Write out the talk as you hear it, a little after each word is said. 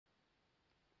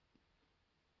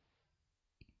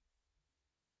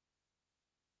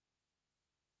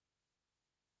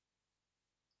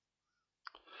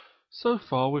So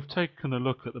far we've taken a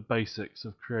look at the basics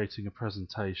of creating a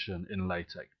presentation in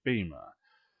LaTeX Beamer.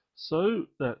 So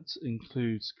that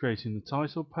includes creating the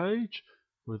title page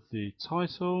with the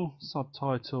title,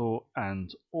 subtitle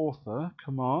and author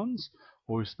commands,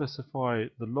 where we specify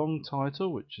the long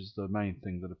title, which is the main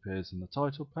thing that appears in the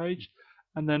title page,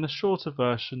 and then a shorter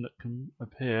version that can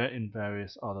appear in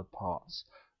various other parts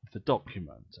of the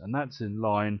document, and that's in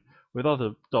line with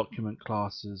other document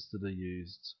classes that are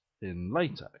used in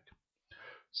LaTeX.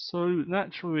 So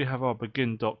naturally we have our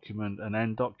begin document and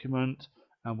end document,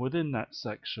 and within that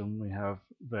section we have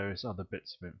various other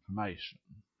bits of information.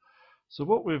 So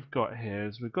what we've got here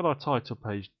is we've got our title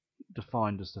page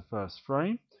defined as the first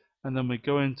frame, and then we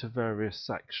go into various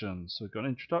sections. So we've got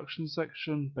an introduction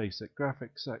section, basic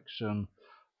graphics section,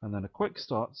 and then a quick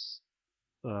starts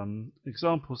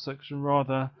example section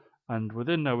rather, and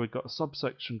within there we've got a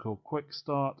subsection called quick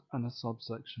start and a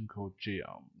subsection called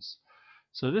geoms.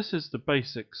 So this is the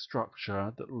basic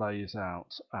structure that lays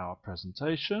out our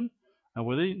presentation, and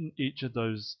within each of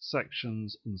those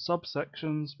sections and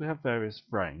subsections we have various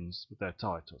frames with their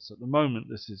titles. At the moment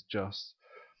this is just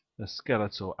a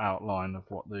skeletal outline of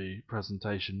what the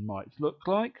presentation might look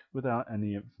like without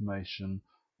any information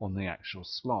on the actual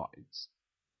slides.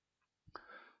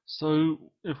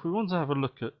 So if we want to have a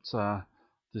look at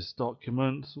this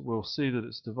document, we'll see that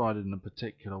it's divided in a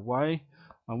particular way,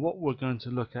 and what we're going to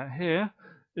look at here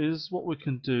is what we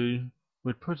can do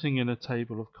with putting in a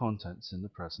table of contents in the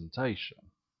presentation.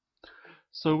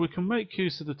 So we can make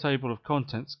use of the table of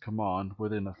contents command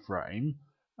within a frame,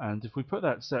 and if we put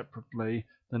that separately,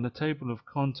 then the table of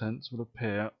contents will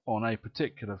appear on a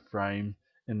particular frame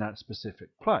in that specific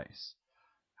place.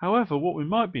 However, what we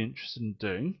might be interested in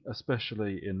doing,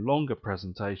 especially in longer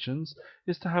presentations,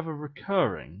 is to have a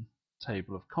recurring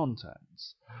table of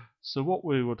contents. So what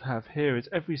we would have here is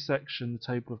every section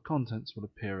the table of contents will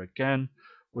appear again,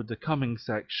 with the coming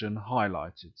section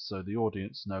highlighted so the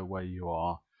audience know where you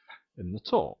are in the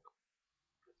talk.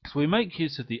 So we make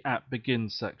use of the at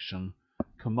begin section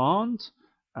command,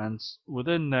 and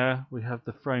within there we have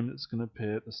the frame that's going to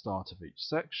appear at the start of each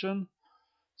section.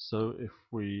 So if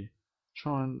we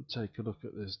try and take a look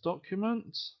at this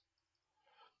document,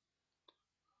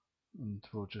 and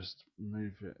we'll just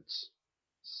move it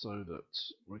so that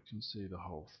we can see the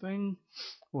whole thing.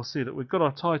 We'll see that we've got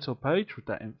our title page with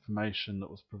that information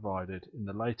that was provided in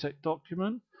the LaTeX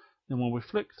document. Then when we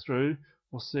flick through,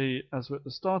 we'll see as we're at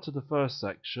the start of the first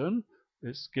section,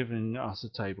 it's giving us a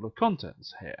table of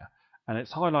contents here, and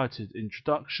it's highlighted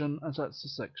introduction as that's the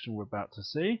section we're about to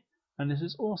see, and it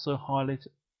is also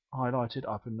highlighted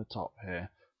up in the top here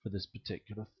for this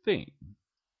particular theme.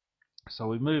 So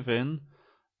we move in,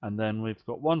 and then we've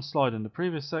got one slide in the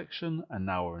previous section, and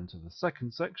now we're into the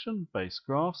second section, base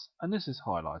graphs, and this is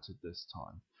highlighted this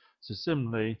time. So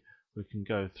similarly, we can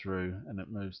go through and it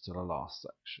moves to the last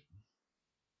section.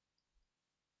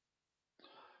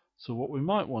 So what we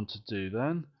might want to do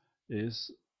then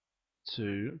is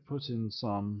to put in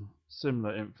some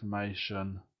similar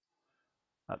information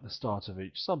at the start of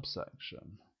each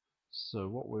subsection. So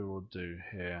what we will do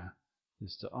here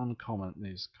is to uncomment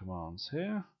these commands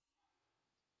here,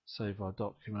 save our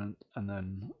document, and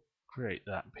then create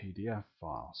that PDF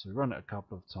file. So we run it a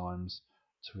couple of times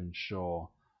to ensure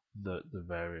that the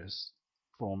various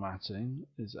formatting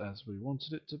is as we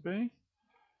wanted it to be.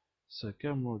 So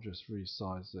again, we'll just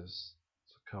resize this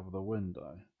to cover the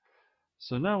window.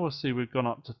 So now we'll see we've gone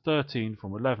up to 13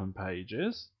 from 11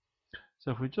 pages.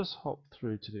 So if we just hop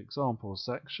through to the example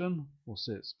section, we'll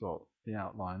see it's got the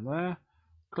outline there.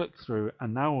 Click through,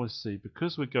 and now we'll see,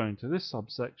 because we're going to this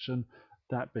subsection,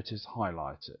 that bit is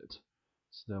highlighted.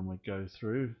 So then we go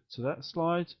through to that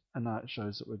slide, and now it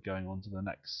shows that we're going on to the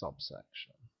next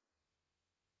subsection.